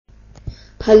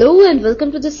Hello and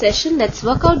welcome to the session. Let's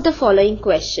work out the following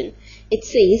question. It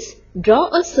says, draw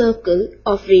a circle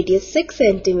of radius 6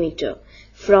 cm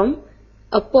from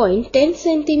a point 10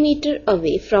 cm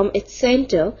away from its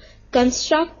center.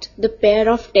 Construct the pair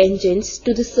of tangents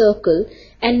to the circle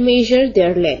and measure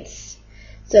their lengths.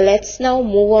 So let's now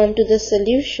move on to the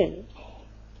solution.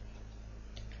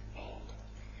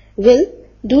 We'll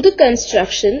do the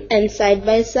construction and side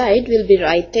by side we'll be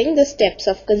writing the steps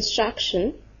of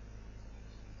construction.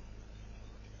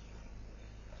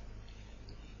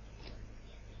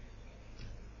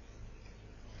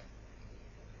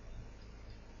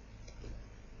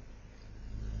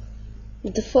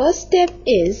 The first step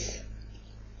is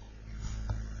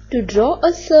to draw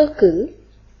a circle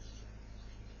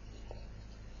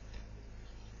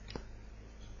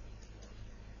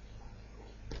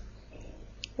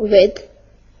with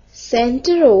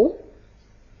center O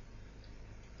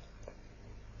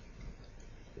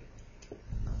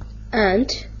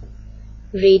and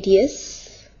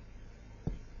radius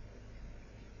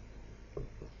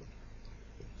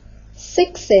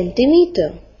 6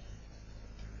 cm.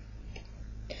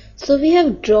 So we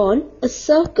have drawn a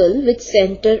circle with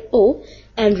center O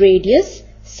and radius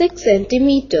 6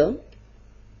 cm.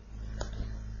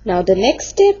 Now the next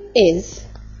step is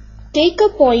take a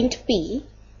point P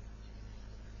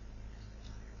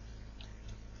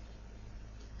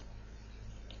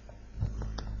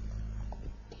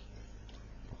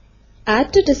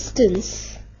at a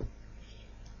distance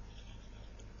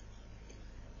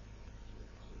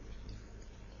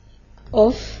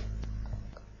of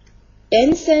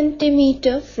 10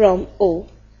 cm from O.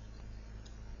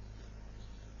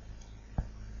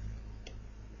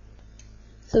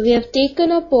 So we have taken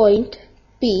a point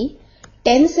P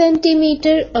 10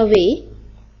 cm away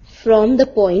from the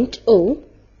point O.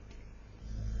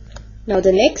 Now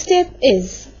the next step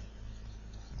is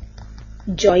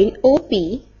join OP,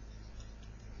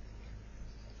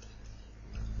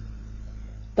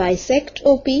 bisect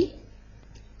OP,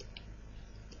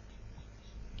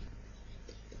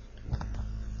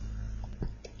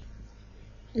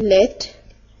 let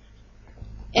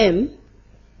M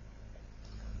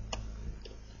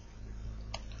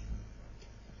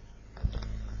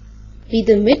be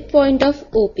the midpoint of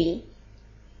OP.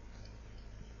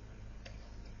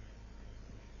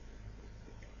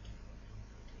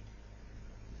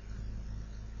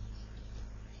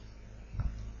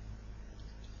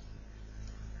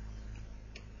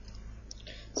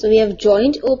 So we have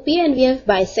joined OP and we have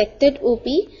bisected OP,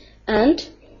 and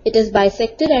it is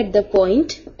bisected at the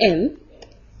point M.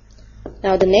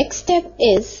 Now the next step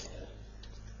is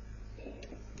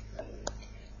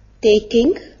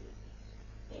taking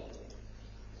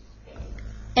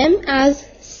M as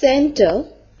center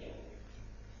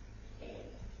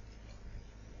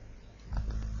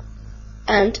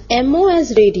and MO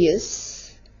as radius.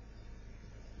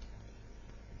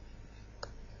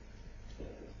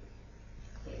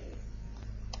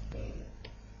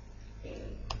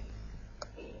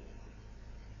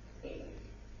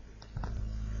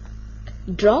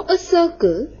 Draw a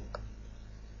circle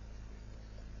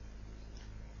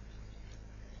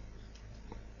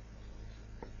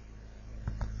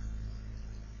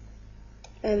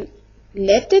and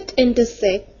let it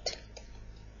intersect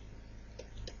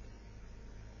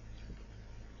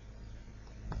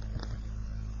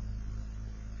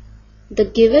the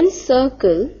given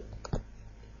circle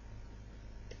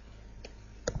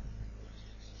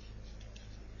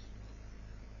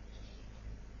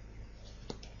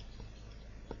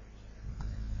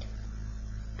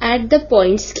at the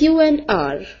points Q and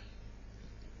R.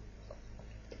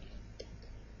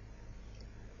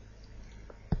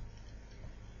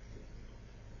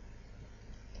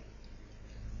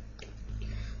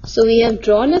 So we have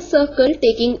drawn a circle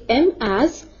taking M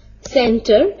as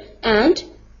center and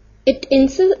it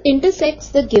intersects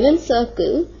the given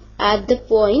circle at the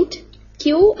point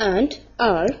Q and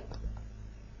R.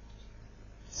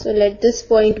 So let this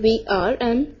point be R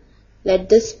and let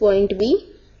this point be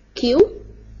Q.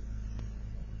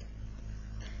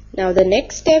 Now the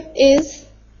next step is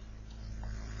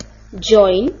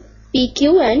join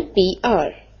PQ and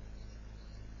PR.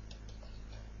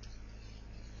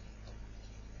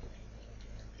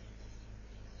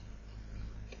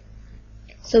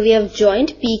 So we have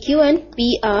joined PQ and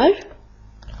PR,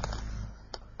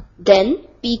 then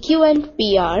PQ and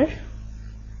PR,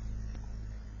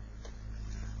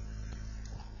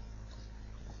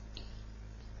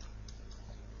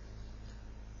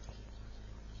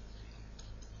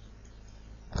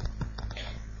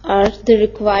 are the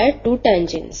required two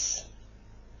tangents.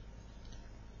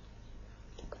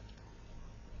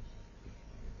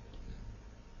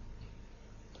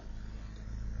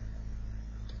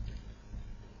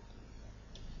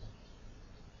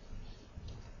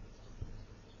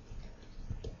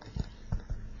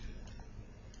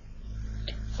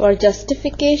 For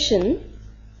justification,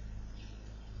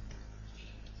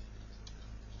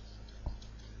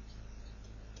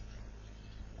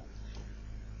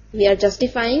 we are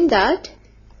justifying that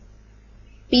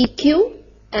PQ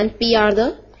and PR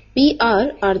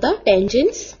are the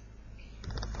tangents.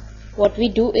 What we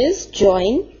do is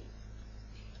join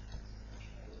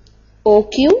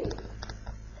OQ,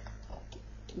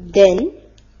 then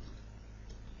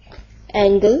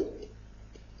angle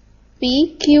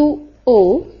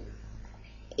PQO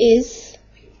is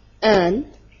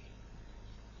an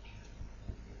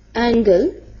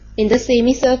angle in the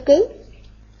semicircle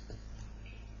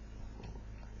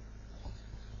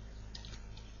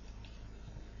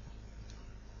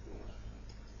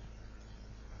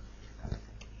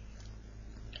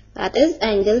that is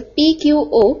angle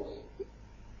PQO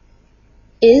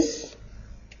is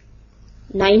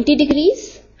 90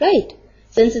 degrees, right?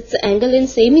 Since it's an angle in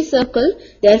semicircle,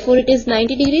 therefore it is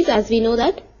 90 degrees, as we know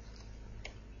that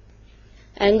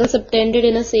angle subtended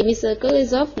in a semicircle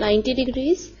is of 90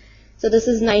 degrees. So this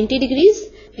is 90 degrees,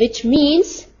 which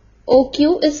means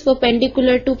OQ is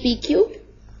perpendicular to PQ.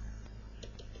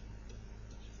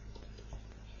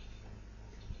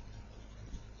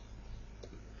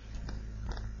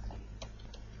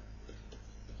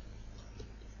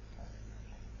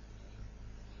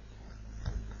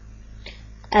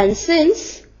 And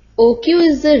since OQ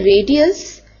is the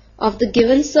radius of the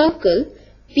given circle,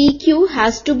 PQ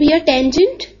has to be a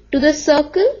tangent to the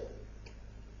circle.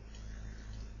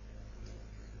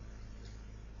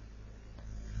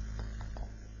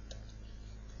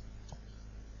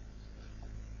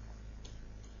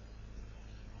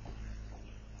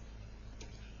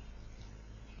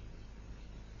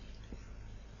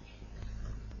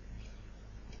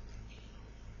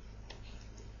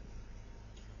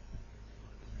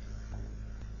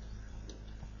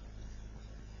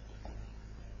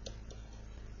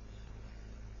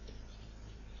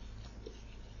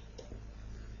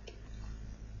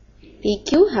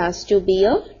 PQ has to be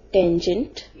a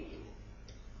tangent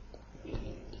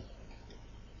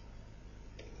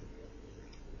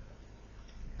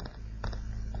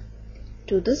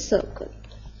to the circle.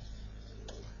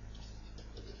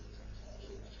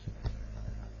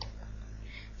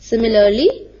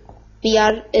 Similarly,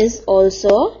 PR is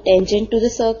also a tangent to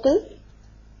the circle.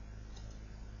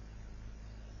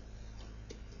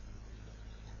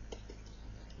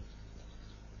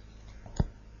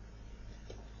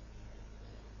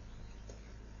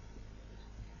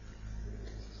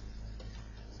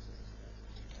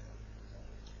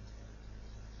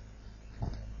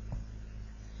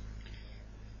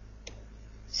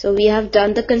 So we have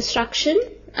done the construction,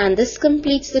 and this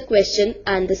completes the question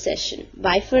and the session.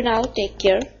 Bye for now. Take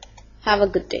care. Have a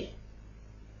good day.